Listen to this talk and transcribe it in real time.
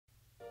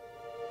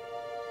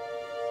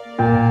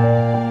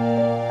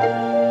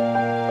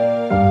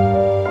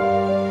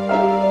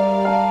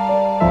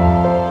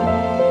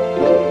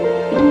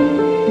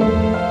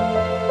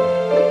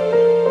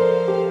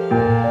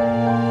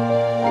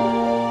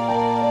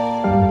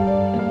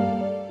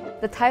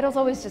The titles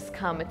always just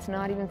come. It's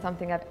not even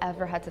something I've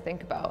ever had to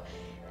think about.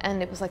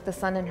 And it was like the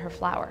sun and her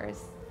flowers,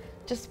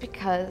 just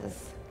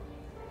because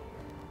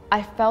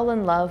I fell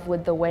in love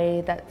with the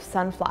way that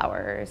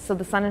sunflowers, so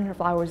the sun and her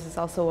flowers is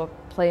also a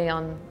play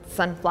on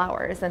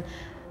sunflowers, and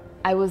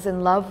I was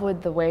in love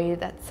with the way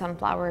that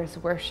sunflowers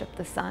worship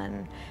the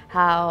sun,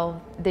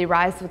 how they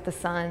rise with the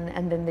sun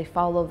and then they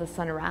follow the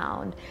sun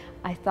around.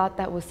 I thought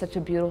that was such a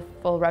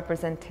beautiful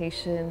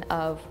representation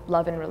of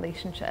love and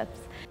relationships.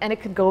 And it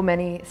could go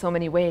so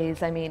many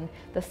ways. I mean,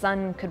 the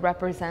sun could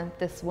represent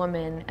this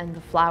woman and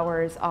the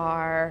flowers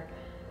are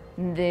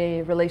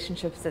the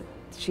relationships that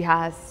she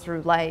has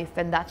through life,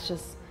 and that's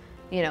just,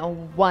 you know,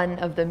 one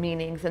of the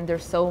meanings, and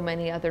there's so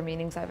many other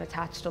meanings I've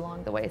attached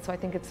along the way. So I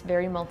think it's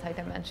very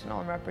multidimensional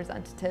and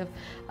representative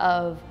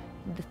of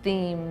the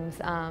themes.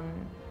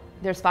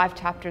 There's 5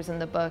 chapters in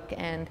the book,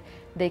 and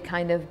they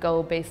kind of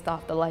go based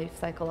off the life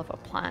cycle of a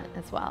plant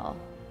as well.